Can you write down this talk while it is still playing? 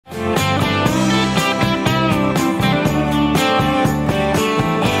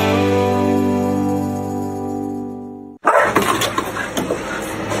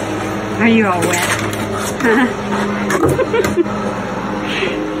you all wet?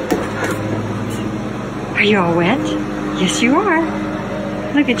 Are you all wet? Yes, you are.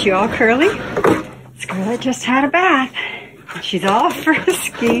 Look at you all curly. Scarlet just had a bath. She's all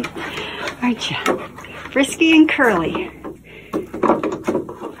frisky. Aren't you? Frisky and curly.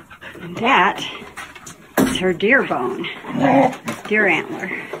 And that is her deer bone. Deer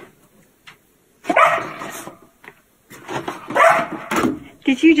antler.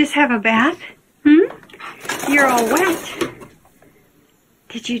 Did you just have a bath? You're all wet.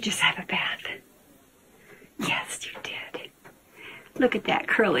 Did you just have a bath? Yes, you did. Look at that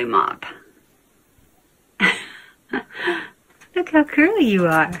curly mop. Look how curly you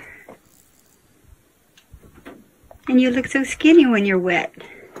are. And you look so skinny when you're wet.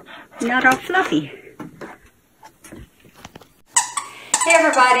 Not all fluffy. Hey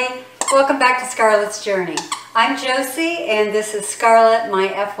everybody, welcome back to Scarlet's Journey. I'm Josie and this is Scarlet, my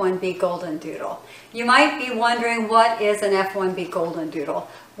F1B Goldendoodle. You might be wondering, what is an F1B Goldendoodle?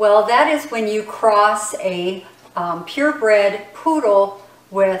 Well, that is when you cross a purebred poodle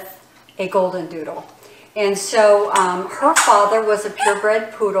with a Goldendoodle. And so her father was a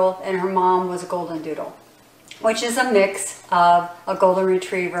purebred poodle and her mom was a Goldendoodle, which is a mix of a golden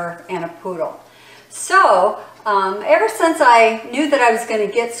retriever and a poodle. So ever since I knew that I was going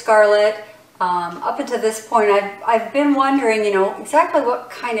to get Scarlet, up until this point, I've been wondering, exactly what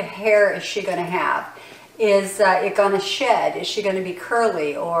kind of hair is she going to have? Is it going to shed? Is she going to be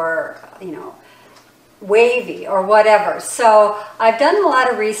curly or, wavy or whatever? So I've done a lot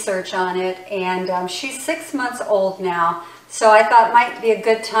of research on it, and she's 6 months old now. So I thought it might be a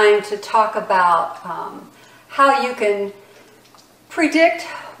good time to talk about how you can predict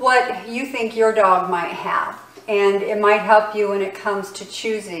what you think your dog might have. And it might help you when it comes to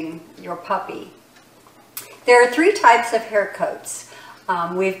choosing your puppy. There are 3 types of hair coats.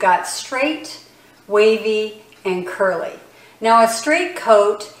 We've got straight, wavy, and curly. Now a straight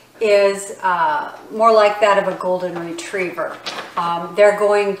coat is more like that of a golden retriever. They're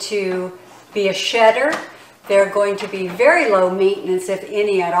going to be a shedder. They're going to be very low maintenance, if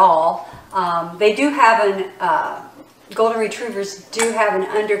any at all. They do have golden retrievers do have an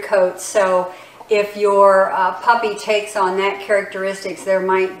undercoat, so if your puppy takes on that characteristics, there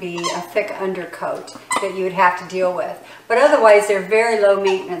might be a thick undercoat that you would have to deal with. But otherwise, they're very low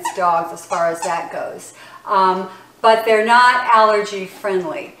maintenance dogs as far as that goes. But they're not allergy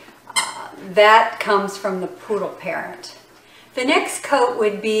friendly. That comes from the poodle parent. The next coat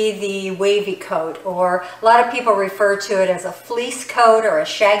would be the wavy coat, or a lot of people refer to it as a fleece coat or a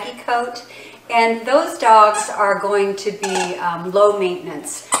shaggy coat. And those dogs are going to be low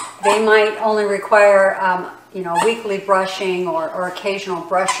maintenance. They might only require, weekly brushing or occasional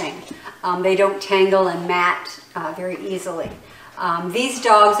brushing. They don't tangle and mat very easily. These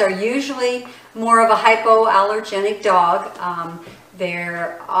dogs are usually more of a hypoallergenic dog.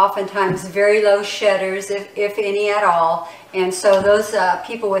 They're oftentimes very low shedders, if any at all. And so those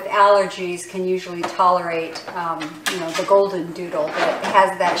people with allergies can usually tolerate, the Goldendoodle that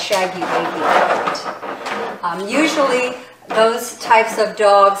has that shaggy wavy coat. Usually those types of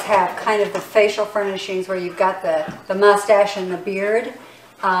dogs have kind of the facial furnishings where you've got the mustache and the beard,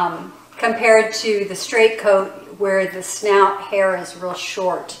 compared to the straight coat where the snout hair is real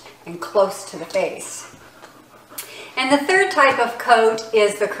short and close to the face. And the third type of coat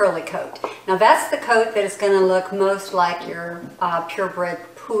is the curly coat. Now that's the coat that is going to look most like your purebred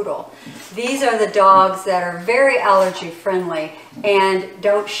poodle. These are the dogs that are very allergy friendly and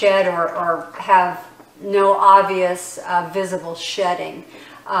don't shed or have no obvious visible shedding.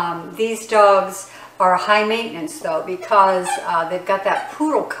 These dogs are high maintenance though, because they've got that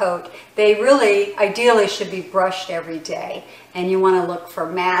poodle coat. They really ideally should be brushed every day, and you want to look for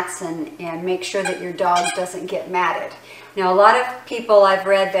mats and make sure that your dog doesn't get matted. Now a lot of people I've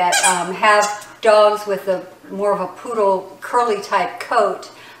read that have dogs with more of a poodle curly type coat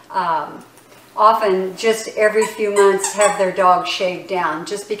often just every few months have their dog shaved down,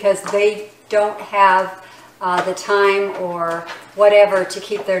 just because they don't have the time or whatever to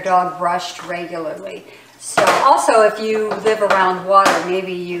keep their dog brushed regularly. So also, if you live around water,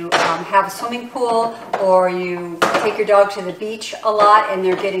 maybe you have a swimming pool, or you take your dog to the beach a lot and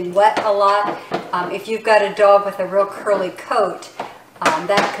they're getting wet a lot, if you've got a dog with a real curly coat,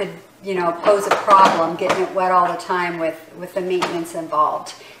 that could pose a problem, getting it wet all the time with the maintenance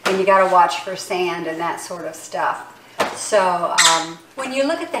involved. And you got to watch for sand and that sort of stuff. So when you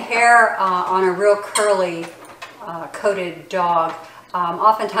look at the hair on a real curly coated dog,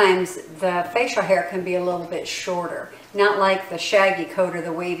 oftentimes the facial hair can be a little bit shorter, not like the shaggy coat or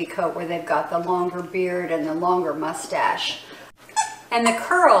the wavy coat where they've got the longer beard and the longer mustache. And the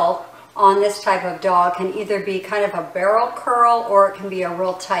curl on this type of dog can either be kind of a barrel curl or it can be a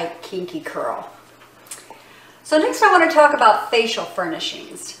real tight, kinky curl. So next I want to talk about facial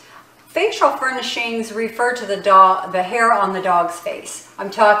furnishings. Facial furnishings refer to the hair on the dog's face. I'm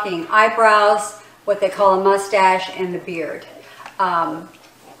talking eyebrows, what they call a mustache, and the beard.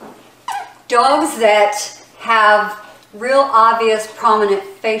 Dogs that have real obvious prominent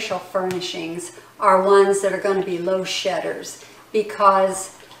facial furnishings are ones that are going to be low shedders,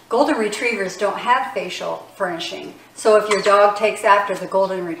 because golden retrievers don't have facial furnishing. So if your dog takes after the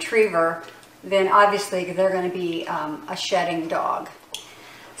golden retriever, then obviously they're going to be a shedding dog.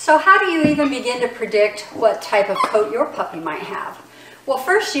 So how do you even begin to predict what type of coat your puppy might have? Well,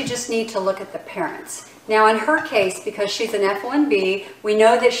 first you just need to look at the parents. Now in her case, because she's an F1B, we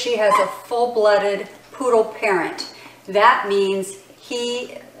know that she has a full-blooded poodle parent. That means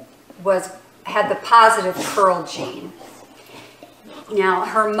he had the positive curl gene. Now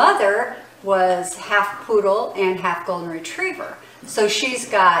her mother was half poodle and half golden retriever. So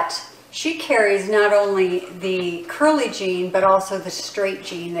she carries not only the curly gene, but also the straight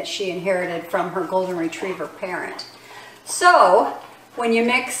gene that she inherited from her golden retriever parent. So when you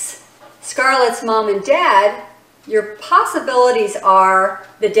mix Scarlet's mom and dad, your possibilities are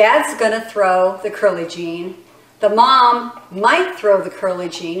the dad's going to throw the curly gene, the mom might throw the curly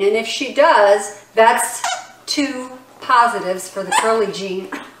gene, and if she does, that's 2 positives for the curly gene.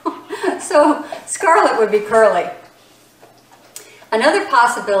 So Scarlet would be curly. Another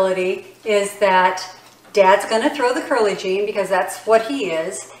possibility is that dad's going to throw the curly gene because that's what he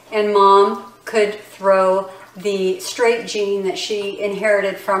is, and mom could throw the straight gene that she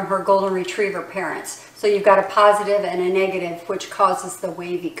inherited from her golden retriever parents. So you've got a positive and a negative, which causes the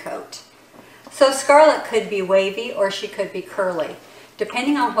wavy coat. So Scarlet could be wavy or she could be curly,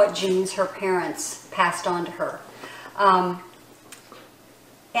 depending on what genes her parents passed on to her. And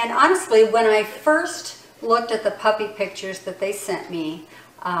honestly, when I first looked at the puppy pictures that they sent me,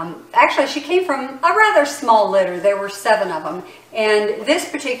 actually she came from a rather small litter. There were 7 of them. And this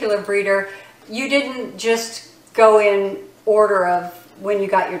particular breeder, you didn't just go in order of when you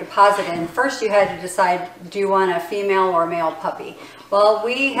got your deposit in. First you had to decide, do you want a female or a male puppy? Well,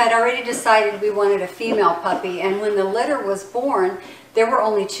 we had already decided we wanted a female puppy, and when the litter was born, there were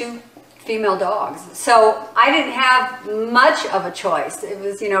only 2 female dogs. So I didn't have much of a choice. It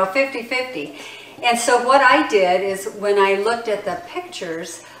was, 50-50. And so what I did is when I looked at the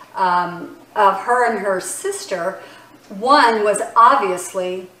pictures of her and her sister, one was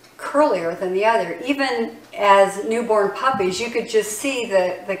obviously curlier than the other. Even as newborn puppies, you could just see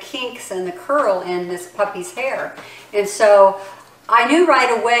the kinks and the curl in this puppy's hair. And so I knew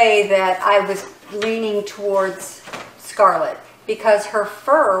right away that I was leaning towards Scarlet because her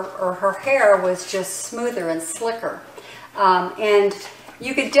fur or her hair was just smoother and slicker. And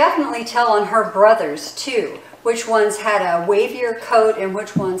you could definitely tell on her brothers too, which ones had a wavier coat and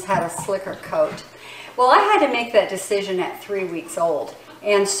which ones had a slicker coat. Well, I had to make that decision at 3 weeks old.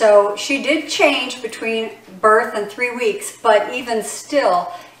 And so she did change between birth and 3 weeks, but even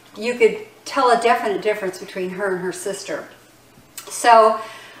still, you could tell a definite difference between her and her sister. So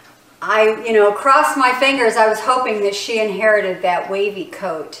I, crossed my fingers. I was hoping that she inherited that wavy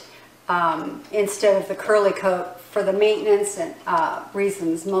coat instead of the curly coat for the maintenance and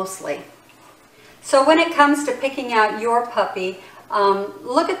reasons mostly. So when it comes to picking out your puppy,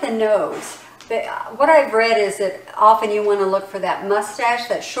 look at the nose. What I've read is that often you want to look for that mustache,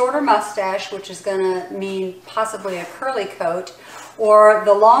 that shorter mustache, which is going to mean possibly a curly coat, or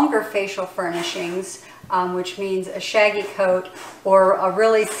the longer facial furnishings, which means a shaggy coat, or a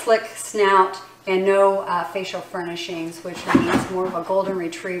really slick snout and no facial furnishings, which means more of a golden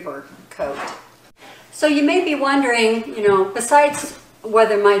retriever coat. So you may be wondering, besides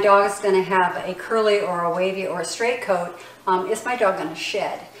whether my dog is going to have a curly or a wavy or a straight coat, is my dog going to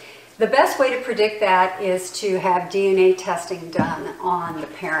shed? The best way to predict that is to have DNA testing done on the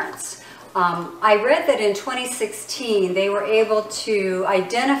parents. I read that in 2016 they were able to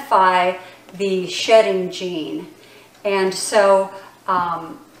identify the shedding gene. And so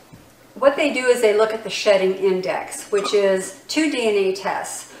what they do is they look at the shedding index, which is 2 DNA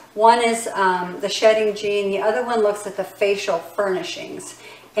tests. One is the shedding gene, the other one looks at the facial furnishings.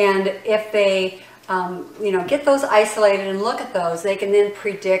 And if they get those isolated and look at those, they can then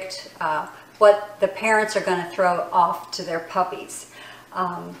predict what the parents are going to throw off to their puppies.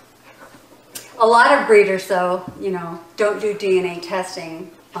 A lot of breeders, though, don't do DNA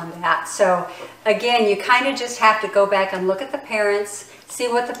testing on that. So again, you kind of just have to go back and look at the parents, see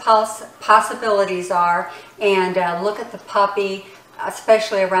what the possibilities are, and look at the puppy,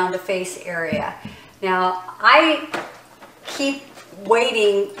 especially around the face area. Now, I keep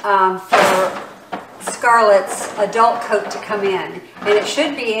waiting for Scarlet's adult coat to come in, and it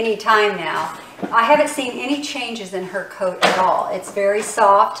should be any time now. I haven't seen any changes in her coat at all. It's very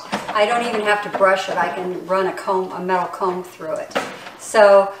soft. I don't even have to brush it. I can run a metal comb through it.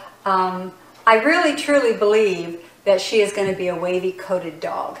 So I really truly believe that she is going to be a wavy coated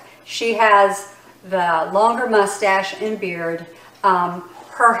dog. She has the longer mustache and beard.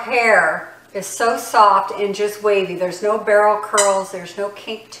 Her hair is so soft and just wavy. There's no barrel curls. There's no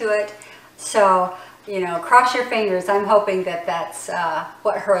kink to it. So, you know, cross your fingers. I'm hoping that that's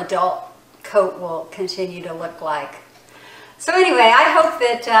what her adult coat will continue to look like. So anyway, I hope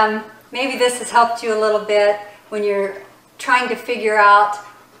that maybe this has helped you a little bit when you're trying to figure out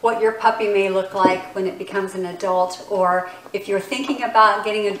what your puppy may look like when it becomes an adult, or if you're thinking about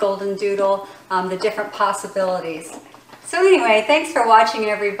getting a Goldendoodle, the different possibilities. So anyway, thanks for watching,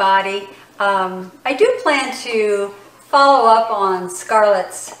 everybody. I do plan to follow up on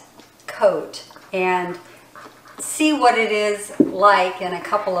Scarlet's coat and see what it is like in a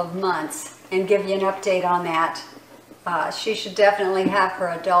couple of months and give you an update on that. She should definitely have her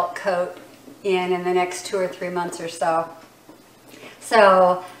adult coat in the next 2 or 3 months or so.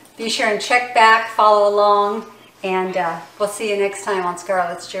 So be sure and check back, follow along, and we'll see you next time on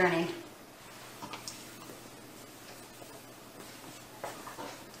Scarlet's Journey.